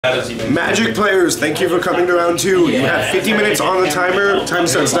Magic players, thank you for coming to round 2. You have 50 minutes on the timer. Time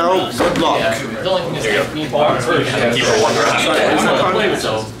starts now. Good luck.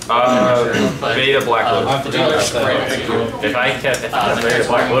 Beta Black Lotus. If I kept Beta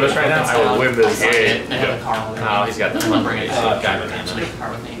Black Lotus right now, I would win this game. No, he's got that.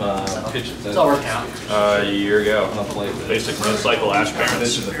 It's all working out. Year ago. Basic recycle ash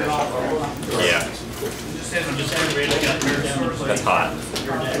parents. Yeah. That's hot.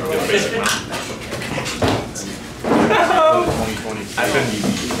 I've been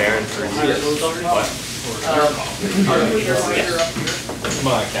Baron for years. What? Come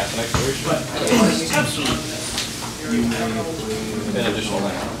on, cast an exploration. An additional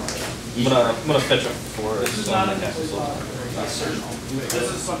land. I'm gonna fetch a forest on the castle. This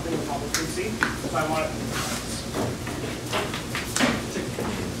is something the public can see, if I want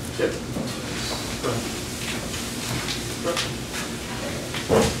it.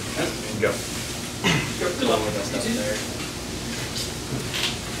 Go. Good luck with that stuff there.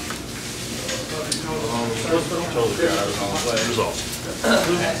 Resolve.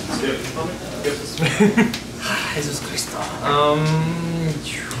 Jesus Cristo.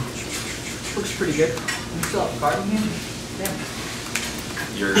 Looks pretty good. You still have a card in hand? Damn.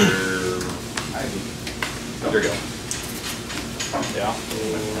 Your go. Yeah.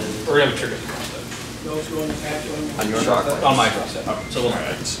 We're gonna have a trigger. On your draw? On my draw set. So we'll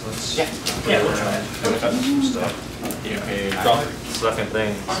Alright, let's Yeah, we'll try it. some stuff. draw. Second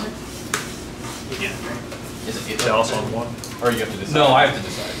thing. Is it Tell us on one. Or you have to decide. No, I have to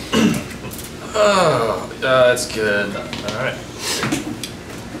decide. Oh, that's good. Alright.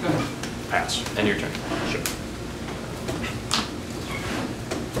 Pass. And your turn. Sure.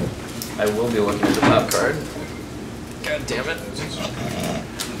 I will be looking at the top card. God damn it.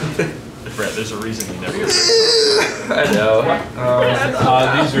 Brett, there's a reason you never get I know.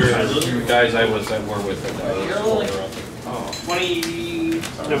 These are two guys I was at war with. 20. You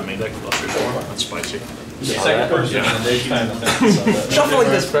haven't made that cluster before. That's spicy. Second person in the daytime. Shuffling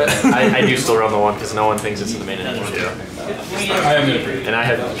this, Brett. I do still run the one because no one thinks it's in the main anymore. Yeah. I am gonna pre. And I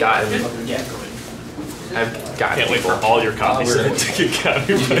have gotten. Can't wait for all your copies to get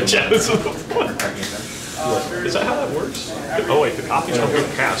counted by Jazz of the one. Is that how that works? Oh wait, the copies don't get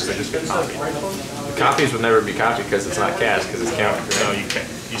cast, they just get copied. The copies would never be copied because it's not cast because it's counted. No, you can't.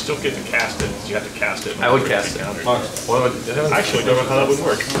 You still get to cast it, you have to cast it. I would cast it. Well, I actually don't know how that would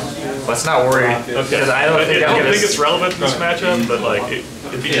work. Let's not worry. Okay. Because I don't think it's relevant in this matchup, but like,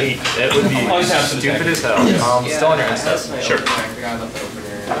 it'd be neat. It would be stupid as hell. Still on your instance. Sure.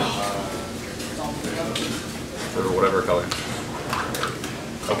 For whatever color.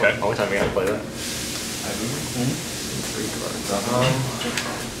 Okay. Only time we gotta play that.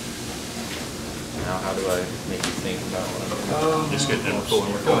 Now how do I make you think about what I'm doing? Just get in, we're cool,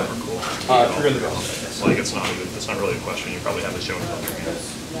 and we're cool, and we're cool. Trigger the draw. Like, it's not really a question, you probably have it shown on your hand.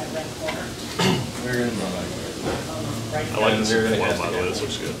 We're gonna draw that. I like this one, by the way, this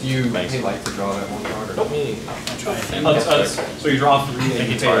looks good. Do you like to draw that one card? Or So you draw 3 and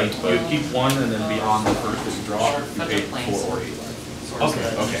you Sorry, pay, you keep 1 and then beyond the first that you draw, you pay 4 or 8.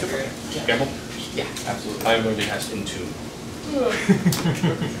 Okay. Gamble? Yeah. Absolutely. I'm going to cast Entomb.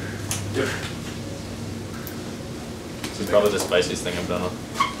 This is probably the spiciest thing I've done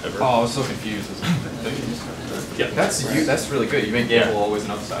ever. Oh, I was so confused. Yeah. That's really good. You make gamble always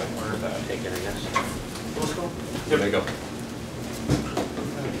an upside. Where is that? Take it, I guess. There you go.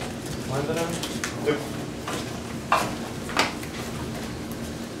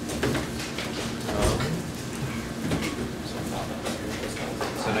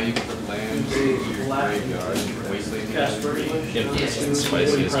 So now you can put land, graveyard, wasteland. It's the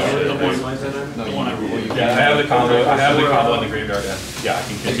spiciest one. Yeah, I have the combo. I have the combo in the graveyard. Yeah, I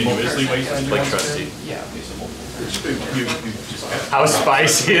can continuously wasteland. Like trusty. Yeah, How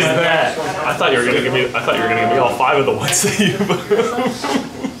spicy is that? I thought you were gonna give me all 5 of the ones that you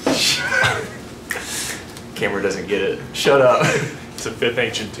Camera doesn't get it. Shut up. It's a 5th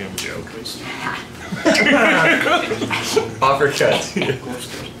Ancient Tomb joke. Offer cuts.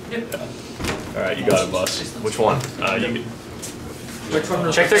 Alright, you got it, boss. Which one? You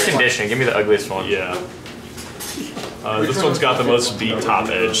Check their condition. Give me the ugliest one. yeah. This one's got the most beat top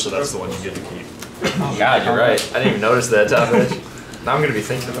edge, so that's the one you get to keep. Oh God, you're right. I didn't even notice that top edge. Now I'm gonna be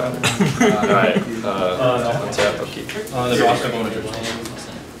thinking about it. Alright. Tap, I'll keep. The draw step on it.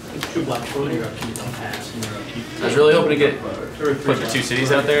 2 black. I was really hoping to get put the 2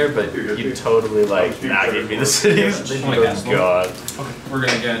 cities out there, but you totally like not gave me the cities. Oh God. Okay, we're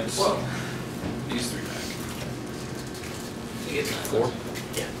gonna get these 3 back. You get 4?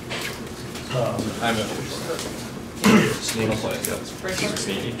 Yeah. I'm at Sneak play.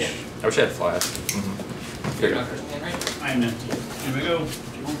 Sneaky. I wish I had flash. Here you go. I'm empty. Here we go. Do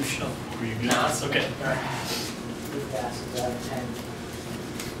you want me to shove? Are you good? No, it's okay.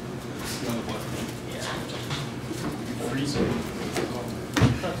 Freeze.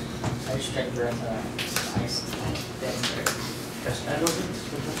 I just checked your ice.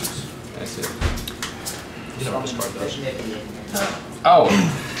 I see. You know, discard those. Oh,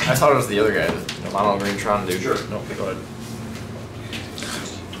 I thought it was the other guy. The Mono Green Tron dude. Sure. No, go ahead.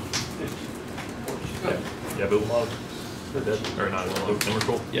 Yeah, boot log. They're dead. Or not, Luke, and we're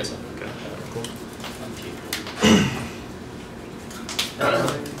cool? Yes. Okay, cool.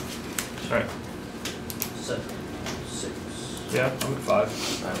 Alright. 7, 6. Yeah, I'm at 5.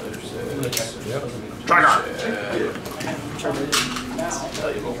 Yep. That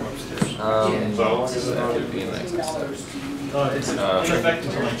would be nice. It's in effect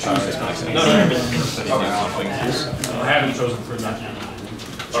until I choose it. No, I haven't chosen for nothing.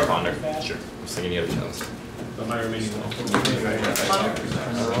 Or Ponder. Sure. I was thinking you had a chance. But my remaining one.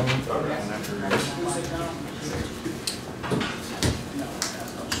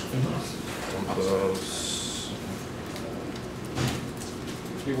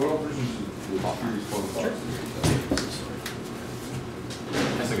 Hey, what all versions of Coffee's photo box? I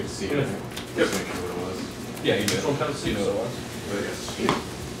guess I could see it. Just make sure what it was. Yeah, you do. You know what it was?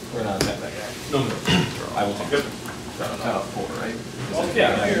 We're not that guy. No. I will take it. Cut 4, right?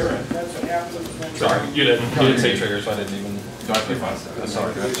 Yeah. Sorry, you didn't say trigger, so I didn't even. Do I play 5 seconds?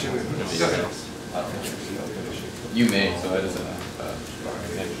 Sorry. You may, so I just.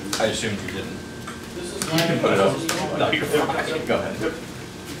 I assumed you didn't. You can put it up. No, you're fine. Go ahead.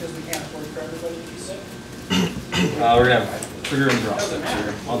 Because we can't afford for everybody to be sick. We're gonna have trigger and draw steps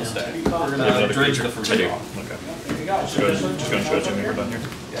here on the stack. We're gonna dredge the first draw. Okay. There you go. Just go and show it to me, we're done here.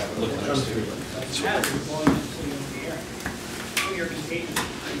 Yeah, look at those two. You're contagious.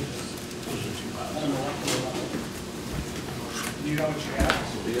 You know what you have.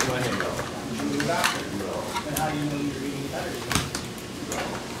 Be in my hand. You the doctor. And how you know you're eating better.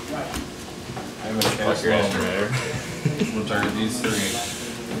 Right. I'm gonna cast Your estimator. return these 3.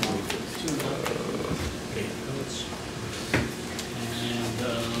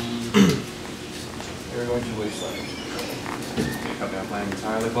 You're going to wasteland. Come down playing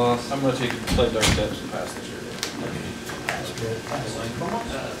entirely, boss. I'm gonna play dark steps and pass this year.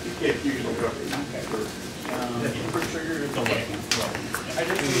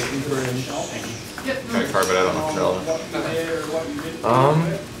 Got a carpet out on the shell.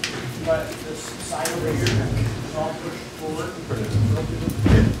 But this side over here was all pushed forward.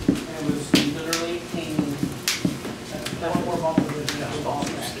 And it was literally hanging. That one more bump was just off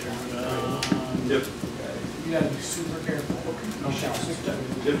there. Yep. You gotta be super careful. No shells.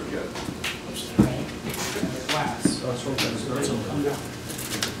 Yep. Good. Glass. It'll come down.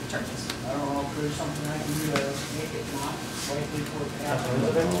 I don't know if there's something I can do to make it not likely for it to happen.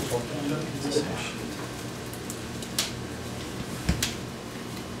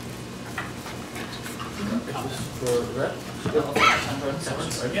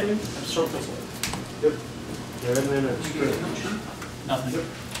 Nothing.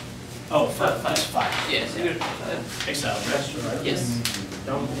 Oh, 5. Yes. Excel, right? Yes.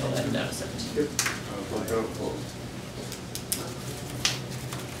 Down to 17.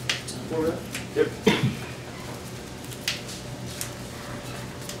 Yep.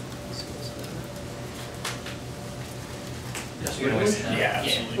 Yeah,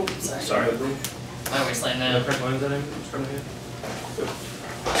 absolutely. Sorry. My wasteland now. Attack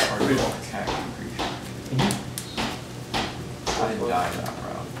increase. I didn't die that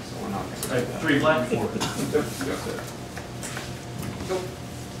round, so we're not going to. 3 black, 4.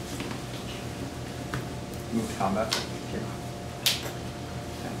 Move to combat.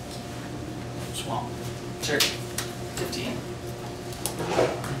 Swamp. Sure. 15.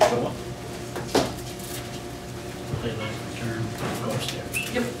 Play like turn, go upstairs.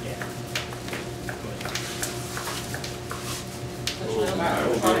 Yep. Yeah.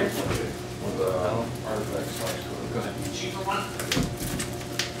 Go ahead. Cheaper one?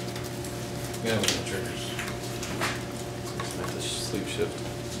 Yeah, with the triggers. Make this sleep shift.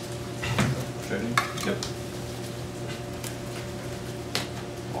 Ready? Yep.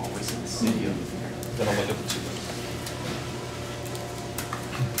 Always in the city of the here. Then I'll look at the 2.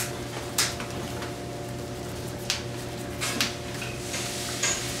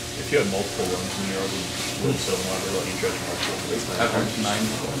 If you had multiple runs in your would so why they let you judge multiple wasteland? I've heard 9.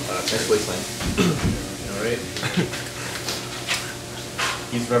 Next wasteland. Alright.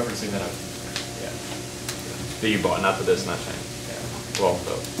 He's referencing that. That you bought, not the this, not shiny. Well,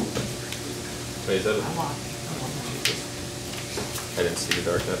 though. Wait, is that a... I didn't see the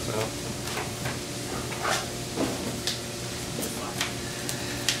dark depths out.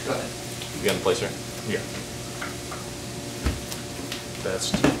 Go ahead. You got the placer? Yeah.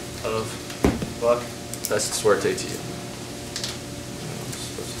 Best of luck. Best suerte to you. I'm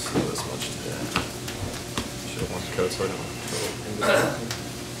supposed to see this much today. Should have won the code so I don't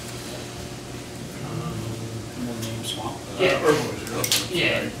Swamp. Yeah.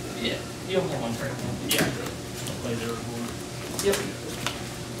 Yeah. You only have one turn. Yeah. Play their board. Yep.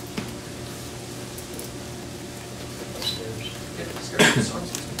 Upstairs. Yep. Discard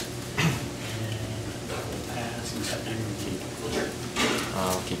source. Pass and tap and keep.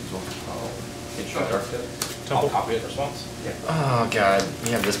 I'll keep as well. Can you show dark tip? Temple. I'll copy it response. Yeah. Oh god,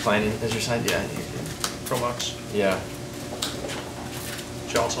 you have this planning as your side? Yeah. Promox. Yeah.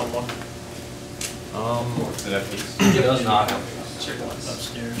 Jaws on one. Did that piece? It does not have these. Sure does.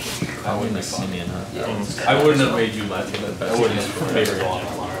 Upstairs. That wouldn't be see fun. me in that. Yeah. I wouldn't have made you let me. I wouldn't have made her go on.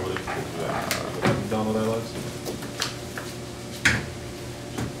 I would have done what I was.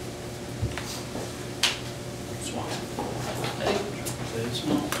 Swamp. Hey. Play it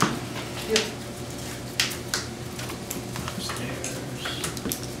small. Yep. Upstairs.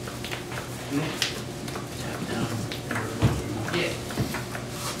 Tap down. Yeah.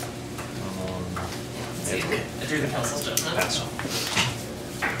 See, I drew the council's judgment. Pass.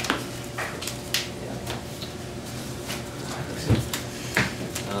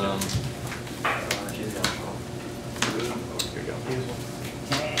 Here you go.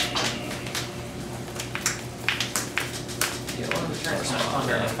 Yeah, one of the turns I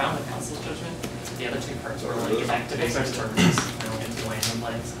found the council's judgment. The other two cards were like activate turns. I don't get to land on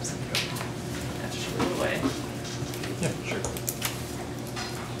legs. I was like, that just blew away. Yeah, sure.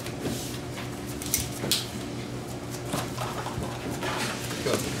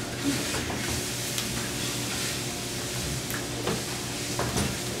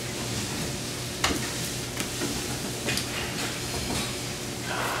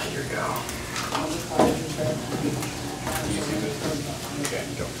 Here we go. Okay,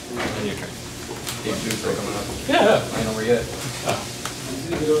 go. And your turn. Game 2 still coming up. Yeah. I know where yet.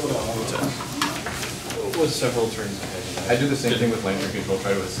 Was several turns ahead. I do the same thing with land control,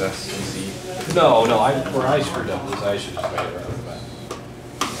 try to assess and see. No, where I screwed up is I should just made it right off the bat.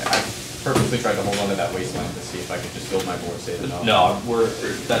 I purposely tried to hold on to that wasteland to see if I could just build my board safe enough. No,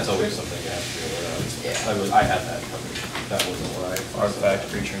 that's always something you have to be aware of. I had that covered. That wasn't where I. Artifact,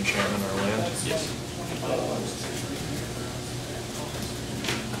 creature, enchantment, or land. Yes.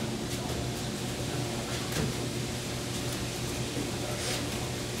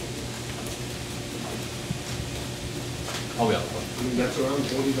 I'll be on the phone. That's around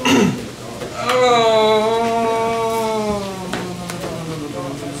 $40 for the car.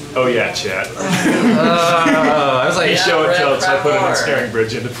 Oh yeah, chat. I was like, Hey, show and tell, so I put an more. ensnaring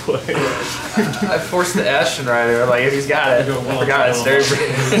bridge into play. I forced the Ashen Rider, like if he's got it. I forgot ensnaring bridge.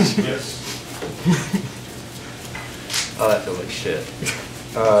 Oh, that feels like shit.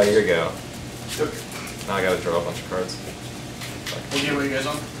 Here we go. Now I gotta draw a bunch of cards. What game were you guys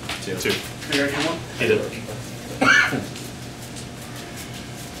on? Two. You already won? He did.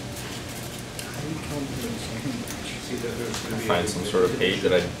 Find some sort of page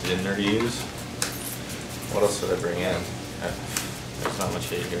that I didn't already use. What else did I bring in? There's not much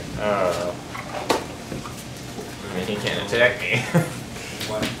hate here. I mean, he can't attack me. Yeah,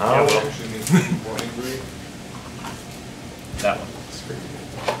 well. That one.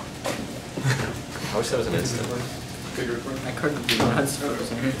 I wish that was an instant. I couldn't do that.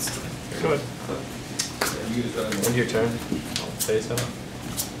 Go ahead. End your turn. I'll say so.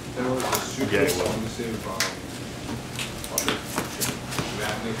 Yeah, it will.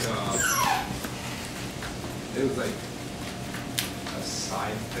 It was like a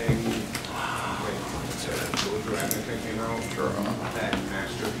side thing. Wait, those Ravnica came out for that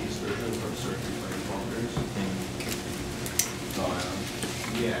masterpiece version from certain Planeswalkers.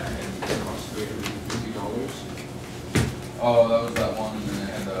 Yeah, and it cost $350. Oh, that was that one, and it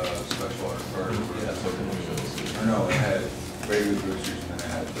had a special art card. Yeah, token wishes. Or no, it had regular boosters, and then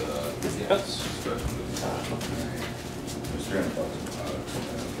it had the Yes. special boosters. It was $300.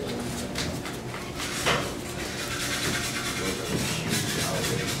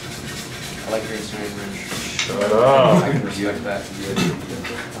 I like green screen bridge. Shut up. I can respect that.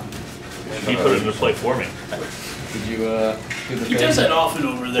 He put it into play for me. Did you do the He does that often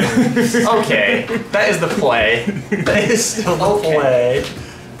over there. Okay, that is the play. That is still the play.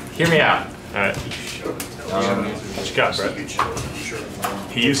 Hear me out. Alright. What you got, Brett?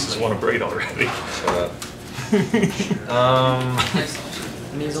 He used his one of Braid already. Shut up. Nice.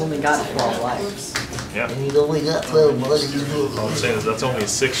 And he's only got 12 lives. Yeah. And you only got 12 money. All I'm saying is that's only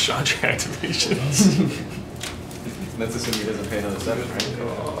 6 Chandra activations. That's assuming he doesn't pay another 7,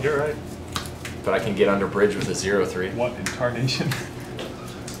 right? You're right. But I can get under bridge with a 0/3. What incarnation?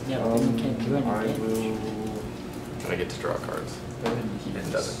 Yeah, but then you can't do anything. But I get to draw cards.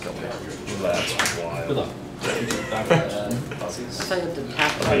 It doesn't kill me. That's wild. Good luck. I thought you had to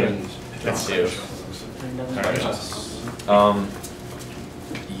tap it. That's you. And it doesn't-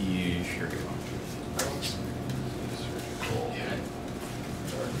 You sure do.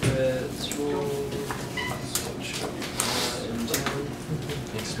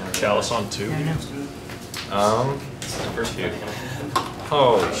 Chalice on 2. Number 2.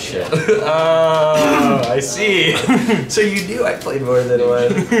 Holy shit. Oh, I see. So you knew I played more than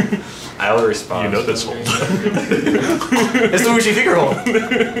one. I will respond. You know this one. It's the Wuxi figure hole.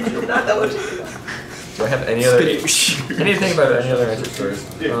 Not the Wuxi figure. Do I have any other... I need to think about any other answers first.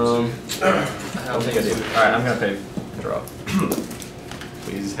 I don't think I do. Alright, I'm gonna pay draw.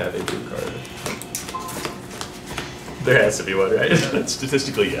 Please have a blue card. There has to be one, right?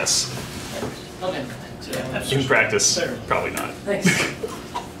 Statistically, yes. Okay. In practice, probably not. Thanks. I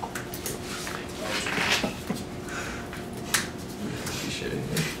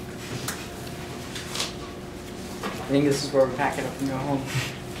think this is where we pack it up and go home.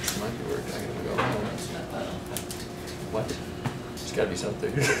 Might be working. I'm gonna go home. What? There's gotta be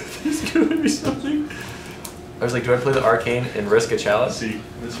something. There's gotta be something. I was like, do I play the arcane and risk a chalice? See,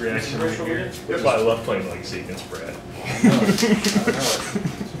 this reaction right here. That's why I love playing Legacy against Brad.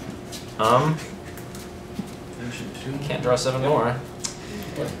 Can't draw 7 more.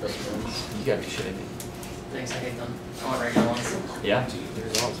 You gotta be shitting me. Thanks, I hate them. I want regular ones. Yeah.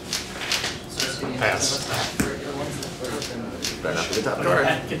 There's all. So just give me Pass. regular ones. Better not be the top card.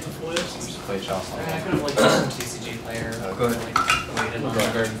 Get the foils. Play Chalice on I that. could have like some TCG player. Go ahead. Like, waited on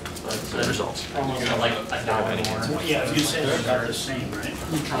that. Results. Almost like $1 more. Yeah, you said they're about the same, right?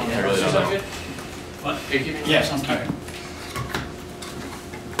 I really don't know. What? Yes, I'm keeping.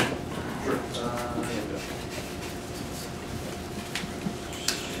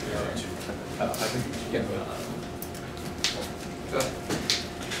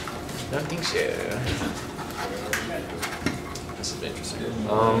 Nothing share. This is interesting.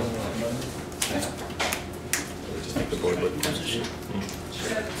 Just make the board look.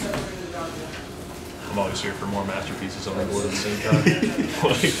 I'm always here for more masterpieces on the board at the same time.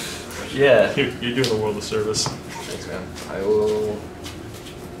 Like, Yeah. you're doing the world a service. Thanks, man. I will.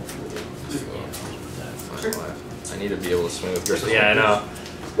 I need to be able to swing with Gristle. Yeah, I know.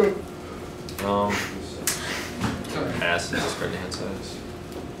 Pass and discard the hand size.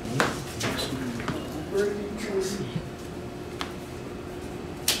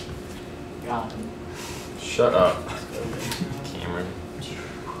 Got him. Shut up, Cameron.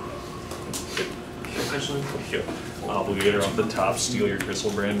 Obligator off the top, steal your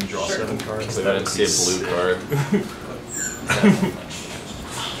Crystal Brand and draw 7 cards. I didn't see a blue card.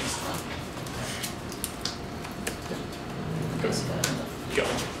 Go.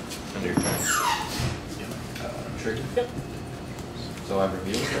 Under your turn. Trigger? So I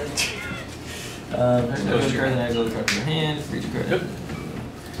reveal it? Go to card, then I go to card in your hand. Read your card.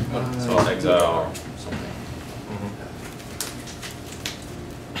 So I'll exile something.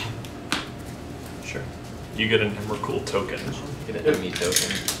 Sure. You get an Emrakul token. Get an enemy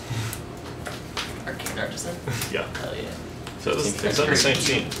token. Arcane Artisan? Yeah. Hell yeah. So is that the same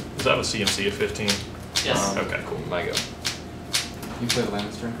scene? Is that with CMC at 15? Yes. Okay, cool. My go. You play the land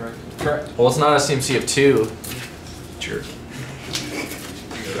this turn, correct? Correct. Well, it's not a CMC of 2. Jerk.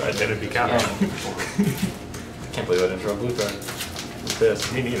 Your identity count. Can't believe I didn't draw a blue card. I'm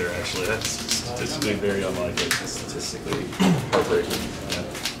pissed. Me neither, actually. That's statistically very unlikely. Statistically heartbreaking. Yeah.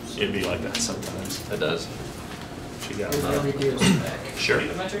 It'd be like that sometimes. It does. She got What do we do? Sure.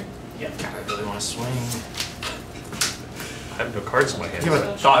 My turn? God, I really want to swing. I have no cards in my hand. You have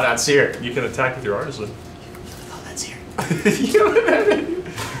a thought that's here. You can attack with your artisan. Oh, that's here.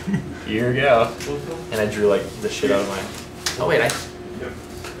 Here we go. And I drew like the shit out of mine. Oh wait,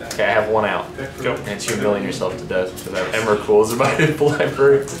 okay, I have 1 out. Go. And it's you milling yourself to death because I have Emrakuls in my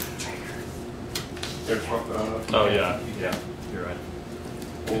library. Oh yeah, yeah. You're right.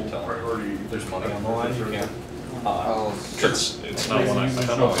 Priority. There's money on the line, you can't. It's not one I can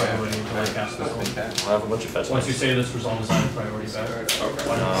Oh, tell. yeah. Cast this one. I have a bunch of fetch Once you lands. say this resolve is on priority back.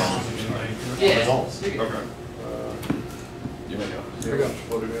 Why don't you cast this again? Yeah. Resolves. Okay. You may go. Here we go.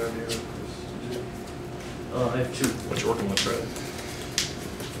 What do we have here? I have 2. What you working with, Fred?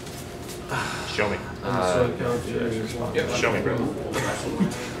 Show me. Yep. Show me, bro.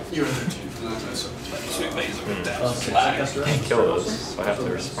 Can't kill those, so I have to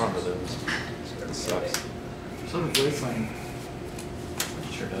respond to those. This sucks. So the wasteland.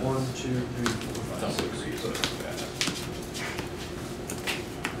 Sure does. 1, 2, 3, 4, 5, 6.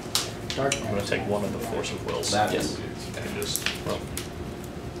 Dark I'm gonna take one of the Force of Wills. Yes. And just, well,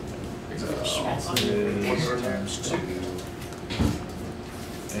 Times 2.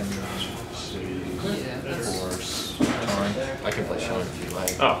 Force. I can play Sean if you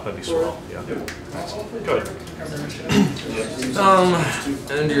like. oh, that'd be swell, yeah. Go ahead.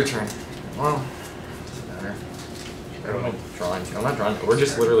 End of your turn. Well, doesn't matter. I don't know. Drawing. I'm not drawing. We're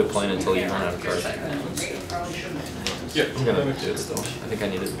just literally playing until you run out of cards. Yeah. I'm gonna do it still. I think I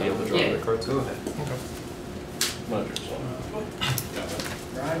need to be able to draw other cards. Go ahead. Okay.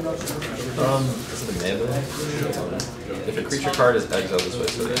 Is it a melee? If a creature card is exiled this way,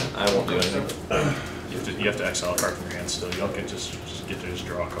 so yeah, I won't do anything. You have to exile a card from your hand still. You don't get just get to just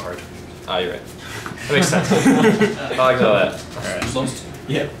draw a card. Ah, you're right. That makes sense. I'll exile that. Alright.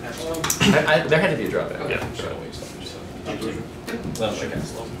 Yeah. There had to be a drawback. Yeah.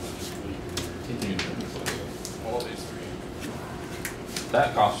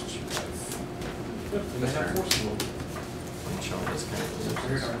 That costs you. I'm showing this kind of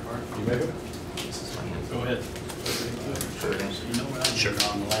You make it? This is my hand. Go ahead. Sure. You know what I did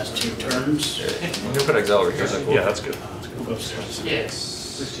on the last 2 turns? I'm gonna put exile over here. Is that cool? Yeah, that's good. Go upstairs. Yes.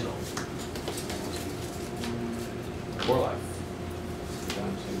 4 life.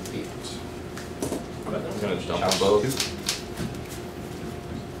 I'm gonna dump on both.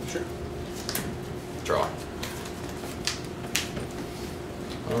 Sure. Draw.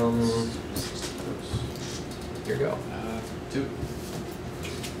 Here you go. 2.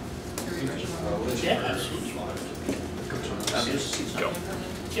 Yeah, that seems fine. Go.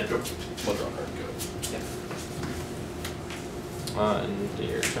 We'll draw a card. Go. End of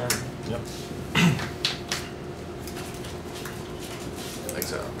your turn. Yep.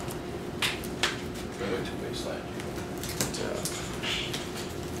 Exile. Go to wasteland.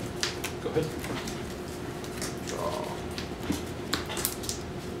 Go ahead. Draw.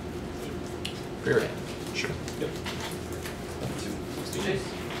 Rear hand. Sure. Yep. 2.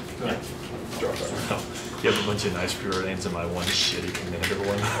 Go ahead. Draw a card. You have a bunch of nice preordains in my one shitty commander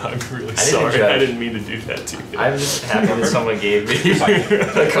one. I'm really didn't sorry. judge. I didn't mean to do that to you. I'm just happy that someone gave me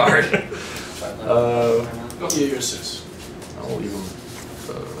the card. Yeah, yours is. I'll leave him.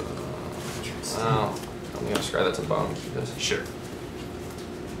 Wow. I'm gonna scry that to the bottom. Keep this. Sure.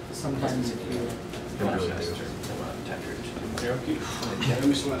 Sometimes if you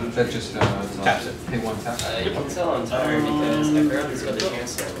That just taps it. Pay 1 tap. You can tell I'm tired because I forgot these other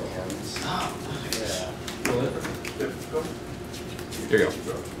cancel in my hands. Yeah. Here you go.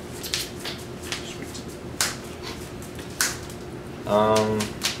 Sweet.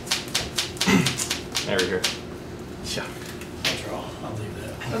 There we go. Yeah. I'll draw. I'll leave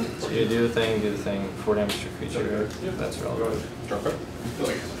that. So you do the thing, 4 damage to creature. That's relevant. Draw a card.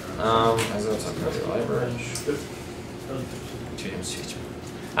 I go to the library. 2 damage to each.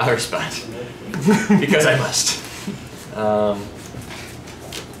 I'll respond. Because I must.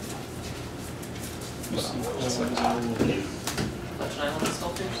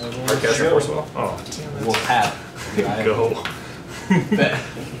 Hardcast Force Well. Oh, damn it. We'll have. Go.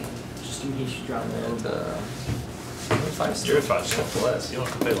 just in case you drop And, it. 5 You're at 5 still. still. You don't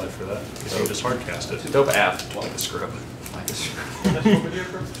have to pay life for that. Because you just hardcast it. Dope app. Like a scrub.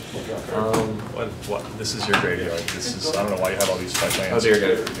 What? This is your graveyard. This is. I don't know why you have all these 5 lands. Oh, dear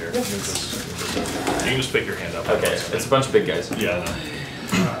God. Here. You can just pick your hand up. Okay, it's a bunch of big guys. Yeah. I know.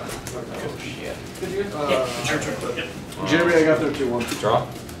 Jeremy, I got there too. 1. Draw.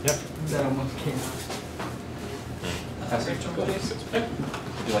 Yep. That almost came out. Would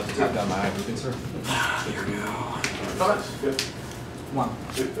you like to tap down my eye, sir? 1.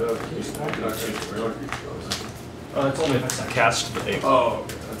 It's only if I second. Cast the 8. Oh,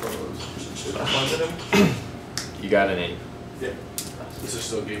 okay. I thought it was. You got an 8. Yeah. This is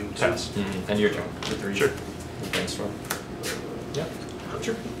still game 2. Pass. And your turn. Sure. Brainstorm. Yeah.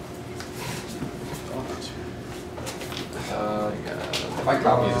 Sure. If I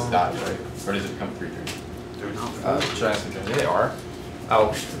copy this dodge, right? Or does it become 3/3? Should I ask him? Yeah, they are.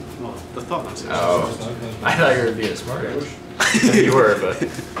 Oh. Well, the thought was Oh. I thought you were being smart. You were, but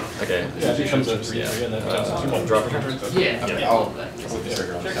okay. Yeah, it becomes a 3/3 and then becomes a 2/1. Drop it. Yeah. Okay. Yeah. Oh, I'll put the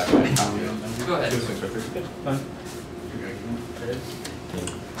trigger on the tap. Go ahead.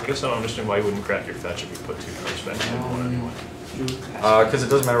 I guess I don't understand why you wouldn't crack your fetch if you put 2 cards back in one anyway. Because it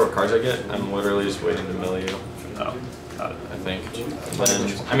doesn't matter what cards I get. I'm literally just waiting to mill you. Oh, got it. I think. Then,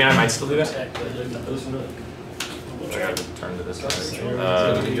 I mean, I might still do that. I gotta turn to this guy. Here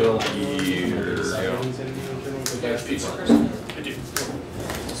we go. I do.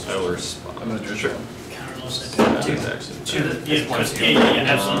 I will respond. I'm gonna Sure. Two. Two actually. Yeah,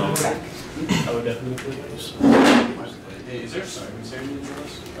 absolutely. I would definitely play those. Hey, is there Simon Samuel in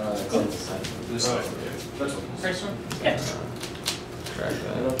this? First one? Yeah. Track I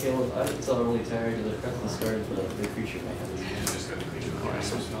don't feel, I'm still really tired of the press the start, but the creature may have.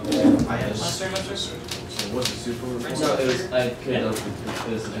 I had last turn, So what's the super? No, it was, I could have, it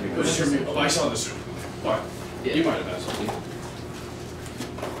was Oh, I saw the super. What? Yeah. You might have asked something.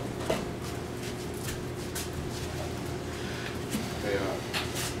 Hey,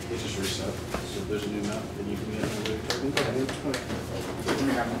 it's just reset. So if there's a new map, then you can get another token.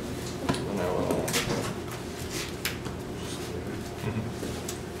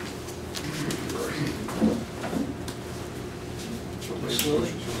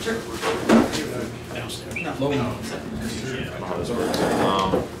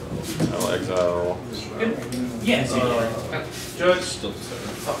 I'll exile. Yes, you Judge still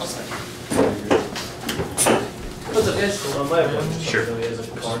What's up, guys? Sure.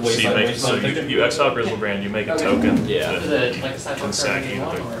 So you exile Grizzlebrand, you make a token Yeah. Is that it like a sideboard can sack card either game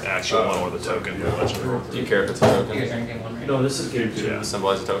one, the or? actual one or the token. Do you care if it's a You guys token? are in game one, right? No, this is game two. Yeah.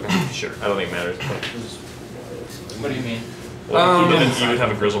 Symbolize a token? Sure. I don't think it matters. What do you mean? Well, you would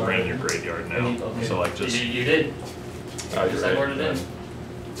have a Grizzlebrand in your graveyard now. Okay. So like just You did. Oh, Just you're sideboarded right. in.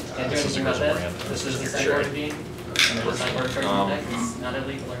 Can't do This is anything a about that. Grizzlebrand. This is the Sure. sideboard being, and the sideboard card in the deck, it's not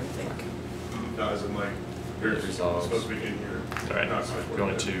illegal or anything. No, as in like, you're supposed to be in here. Alright, Not sideboard.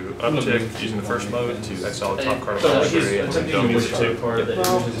 going to uptick using the first mode to exile the top card of So the he's library and then Attempting to double use it a to card that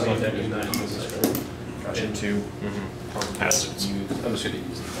uses his own deck is not into pass. I'm just gonna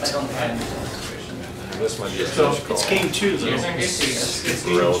use it. I don't think I have this situation. This might be a So huge call. it's game two So you're though. saying game two, yes. It's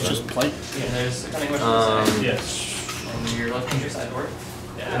irrelevant. Just play. And there's a cunning wish on the side, Yes. and you're looking at your sideboard.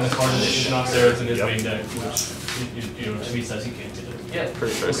 And the card is not there, it's in his main deck, which, you know, to me says he can't get it. Yeah.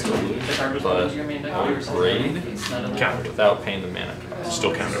 Pretty sure I still lose, The card was but into your main deck, I you would were raid sideboard, it's not illegal. Count. without paying the mana.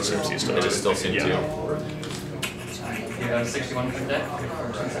 Still count as if you still. It is still seem Yeah. to. You have 61 from deck, or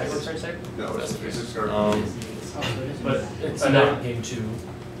two sideboard cards there. No, it's a basic card. But it's Oh, not no. game two,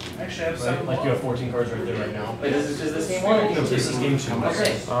 Actually, I have right? seven. Like you have 14 cards right there right now. Wait, is this game one or game No, two? this is game two. Okay.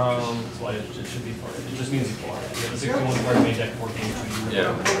 That's why it should be part. It just means you pull out. You have a 61 card main deck for game two.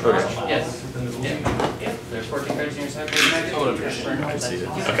 Yeah. Okay. Yes. Then it will be- Yeah. There's 14 cards in your sideboard. I would have conceded.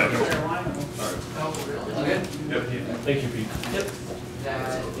 Okay, cool. Okay. Thank you, Pete. Yep.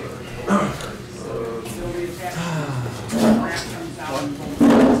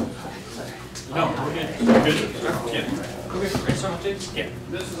 No, we're good. We're good. Yeah. Brainstorm updates? Yeah.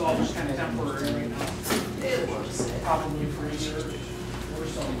 This is all just kind of temporary right now. Probably for a year or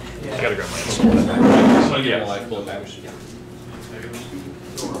so. I gotta grab my soul. So I get a life full of damage.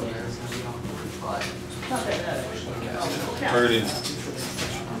 Not that bad, actually. Yeah. Turn it in. It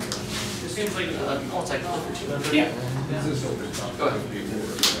seems like, I'll take it for two. yeah, Go ahead.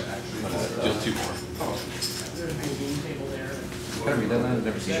 Just two more. there's a game table there. Gotta read that line, I've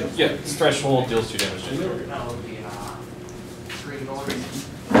never seen it. Yeah, it's threshold, deals 2 damage. That would be, I'll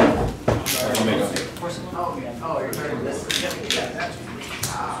make up. Oh, yeah. Oh, you're turning this. yeah, that's.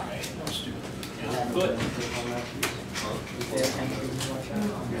 Good.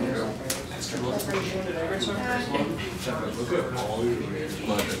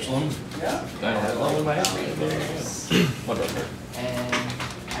 Yeah. I don't have long in my head. What about her? And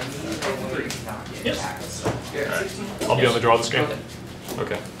I need three. Yes. You're at 16? I'll be on the draw this game.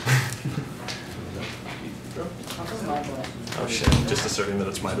 Okay. Oh shit, just asserting that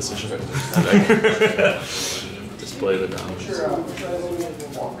it's my decision. Display the dominance.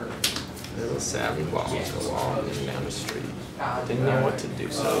 There's a savvy walker walking down the street. Didn't know what to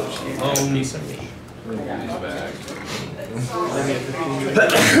do, so she had a piece of meat. Remove these back.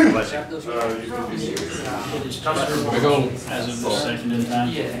 We go as of the second in time.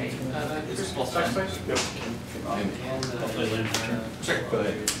 Yeah. Crucible Spine. I'll play later. Sure. Go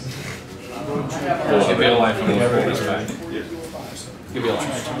ahead. Give me a life and we'll pull this back. Give me a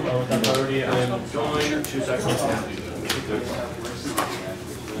life. With that priority, I'm going 2 seconds.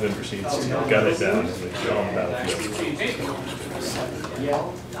 Then proceeds to gut it down and then go on the battlefield. Yeah.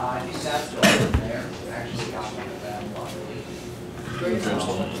 I think that's still in there. Actually, got one of them.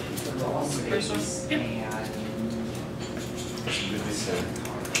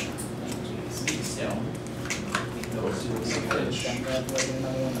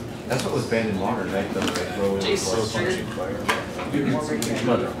 That's what was banned in modern, right? The throw in Jason, punching fire.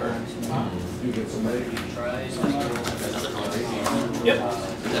 Mother. Yep.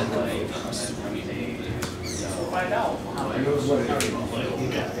 Find out.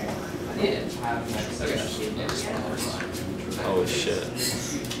 Yeah. Oh shit.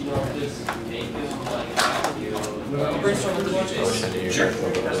 Sure.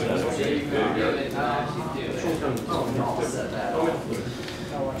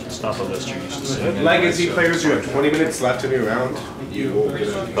 Stop on this tree. You should say. Legacy players, you have 20 minutes left in your round. You will get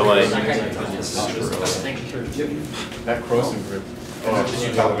a... But like, That crossing group. Oh, did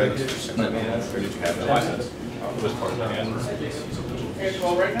you tell them? Or did you have that? It was part of that. Okay,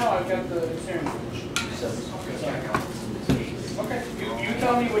 well, right now I've got the steering wheel. Okay, you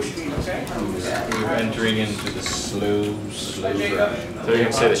tell me what you need, okay? We're entering into the slow grind. so you're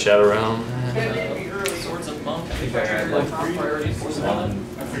gonna say the Shadow Realm? Swords of Monk, I think I had like priority force one.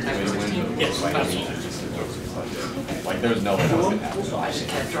 Like there's no way that was gonna happen. I should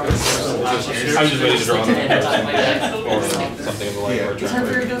kept drawing I was just ready to draw on or something of the like. Or I'm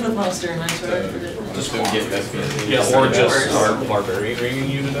very good with monster and I just to get that. Yeah, or just start barbarian ringing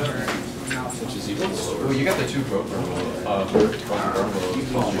you to that. Which is even slower. Well, you got the two pro.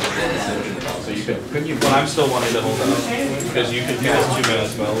 So you could, but I'm still wanting to hold out because you can cast 2 mana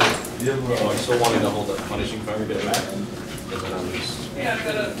spells. So I'm still wanting to hold up punishing fire, get it back. And then I'm just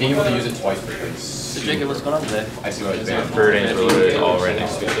Being able to use it twice per turn. So Jacob, what's going on today? I see what you're saying. Bird and Druid all right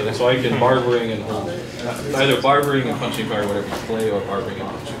next to each other. so I can barbering and hold either barbering and punching fire, whatever you play, or barbering and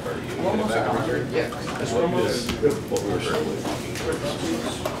punching fire. You get it back every turn. Yeah. That's what we were currently talking about.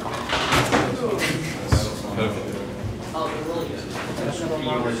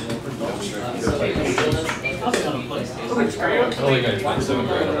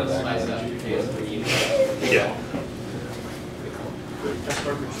 Yeah.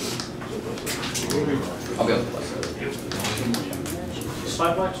 I'll be able to play.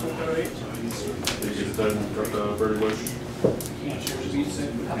 Slide blocks, 108. Bird Bush.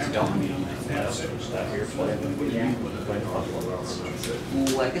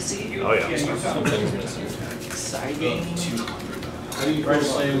 Legacy? Oh yeah. Exciting. How do you play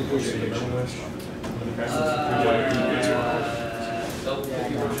push prediction list?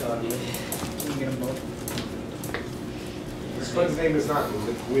 This one's name is not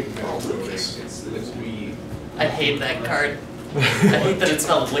Liquid Metal, it's Liquid. I hate that card. I hate that it's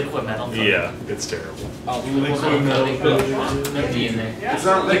spelled liquid metal. Yeah, it's terrible. Liquid metal. No D in there. It's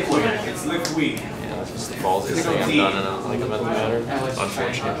not liquid, it's liquid. Yeah, that's just the ballsiest thing I've done in a like a metal matter.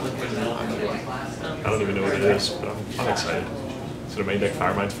 Unfortunately. I don't even know what it is, but I'm excited. Is it a main deck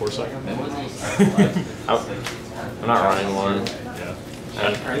Firemind's Foresight? I'm not running one. Yeah.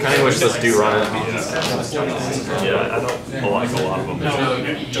 I kind of wish this do run it. Yeah, I don't like a lot of them.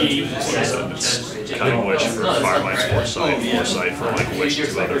 It's kind of wish for Firemind's Foresight for like wish to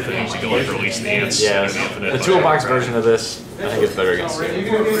other things. You can like release the ants. Yeah, and the infinite, the like, toolbox version of this, I think it's better against than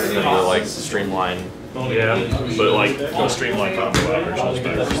the like streamline. Yeah, but like the streamline combo version is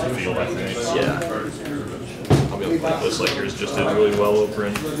better for the field, I think. Yeah. I'll be able to play this like yours just did really well over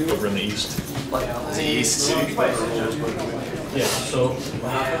in the east. The east. Yeah, so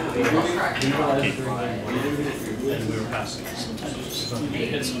what happened, we were passing.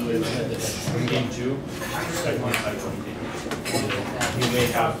 It's with game 2, second one sideboard game. You may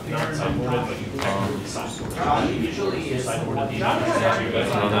have not sideboarded, but you can sideboarded the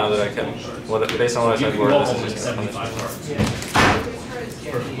Well, now that I can, based on what I sideboarded, this is just gonna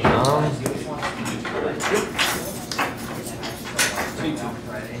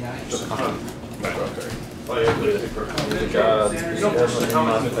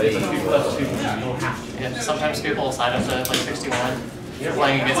Yeah, sometimes people side up to like 61. You're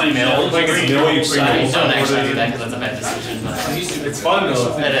playing against mill. Playing against mill, you don't actually do that because that's a bad decision. But It's fun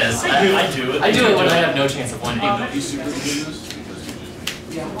though. it is. I do it. I do it when I have no chance of winning.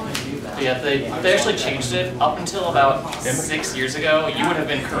 Yeah, they actually changed it up until about 6 years ago. You would have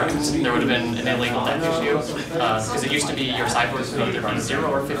been correct. There would have been an illegal deck issue because it used to be your sideboard could either be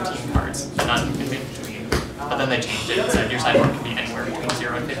 0 or 15 cards, not in between. But then they changed it and said your sideboard can be anywhere between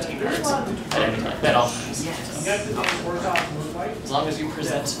 0 and 15 cards at any time, at all times. So, as long as you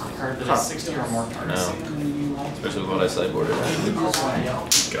present a card that is 60 or more cards. No. Especially what I sideboarded.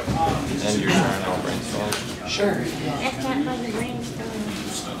 Go. And your turn, I'll brainstorm. Sure. That's not my brainstorm.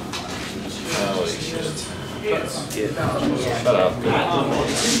 Holy shit. Shut up.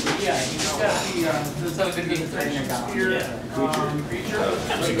 Let's have a good game today. Yeah.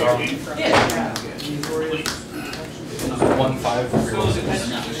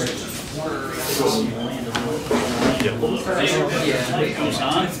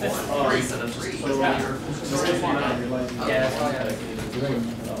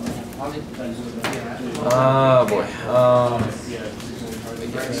 boy.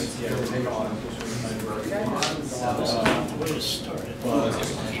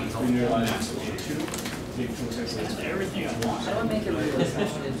 Everything I want. That would make it really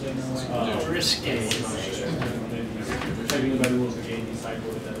competitive, you know. Risky.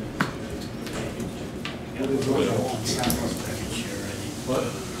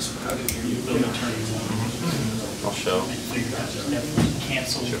 I'll show.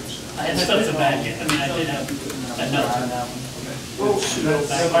 Cancel. I had stuff to back it. I mean, I did have enough on that one.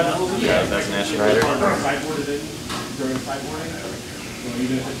 Yeah, that's an Ashen Rider. During sideboarding,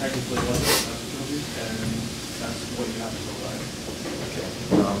 even if it technically wasn't a penalty, then that's what you have to go by.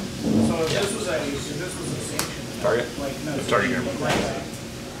 So if this was a sanction. Target? Like, no. Target here.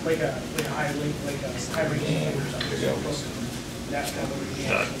 Like a high link, like a high range or something. That's kind of what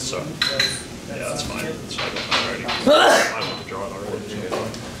you So, yeah, that's fine. That's fine. Already. I want to draw it already.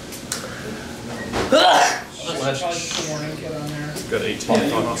 Probably just the warning kit on there. Got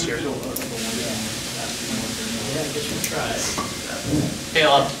 18 on us here.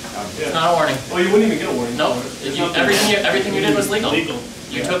 Caleb, it's not a warning. Oh, you wouldn't even get a warning. Nope. Everything you did was legal.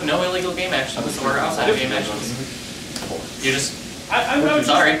 You took no illegal game actions or outside of game actions. You just. I'm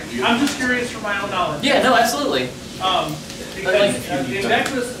sorry. I'm just curious for my own knowledge. Yeah, no, absolutely. Because the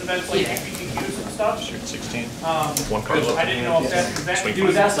event lists and events like PPQs and stuff. Shoot 16. One card. I didn't know if that Swing he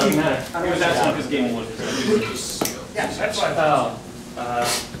was five. asking. He was asking because game one. Yeah, that's why. Oh.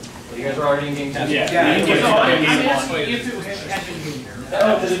 Well, you guys were already in game 10. Yeah. I'm asking if it had been game here.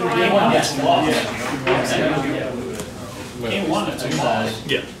 Game 1, yes. Game 1, it's a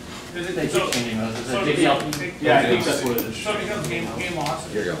Yeah. They keep changing those. It's a big Yeah, I think that's what it is. So it becomes game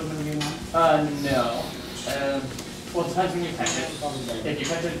loss. Here you go. No. Well, it depends when you catch it. If you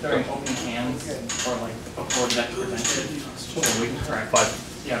catch it during opening hands or like before the deck is presented, then we can correct. 5.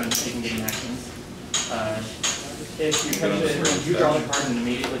 You haven't taken game actions. If you catch it when you draw the card and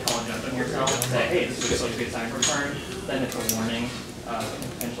immediately call a judgment yourself, say, hey, this is supposed to be a sideboard card, then it's a warning.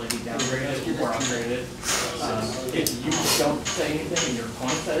 Potentially be downgraded or upgraded. If you don't say anything and your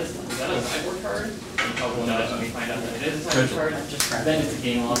opponent says, is that a sideboard card? And you will know when we find out that it is a sideboard card, then it's a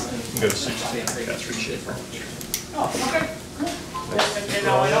game loss and it's Good. just be upgraded. That's free shit. Oh, okay. And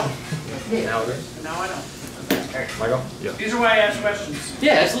now I know. Now we're good. Now I know. Michael? Yeah. These are why I ask questions.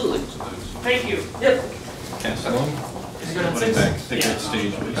 Yeah, absolutely. Thank you. Yep. Cast one. Is it good on 6? Take that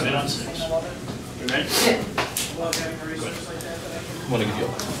stage. Put it on 6. I love it. You ready? Yeah. Love having a resource like that. Want to give you a.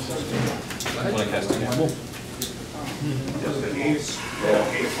 Want to cast again?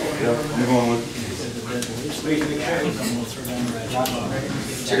 You're going with.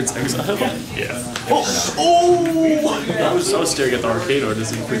 It's exile? Yeah. I was staring at the arcade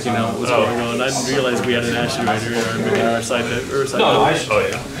artist and freaking out what's going on. I didn't realize we had an Ashen Rider in our side deck. Or side No, deck. Oh,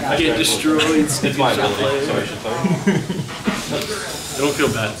 yeah. Get destroyed. It's my ability, so I should tell you. I don't feel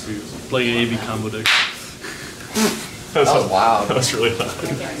bad for playing an AB combo deck. That was loud. That was really loud.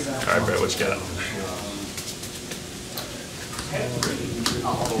 Alright, Brett, what you got?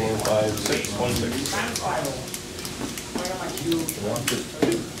 4, 5, 6, 1, 6.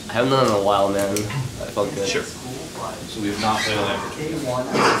 I haven't done it in a while, man. That felt good. Sure. So we have not played on that for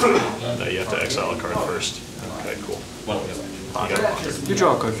 2. No, you have to exile a card first. Okay, cool. One of them. You got it. You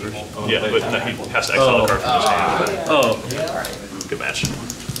draw a card first. Yeah, but no, he has to exile a card from his hand. Oh, Good match.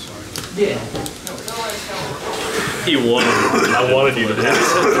 he won. I wanted you to have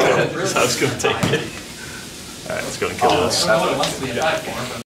it. So I was going to take it. Alright, let's go and kill this.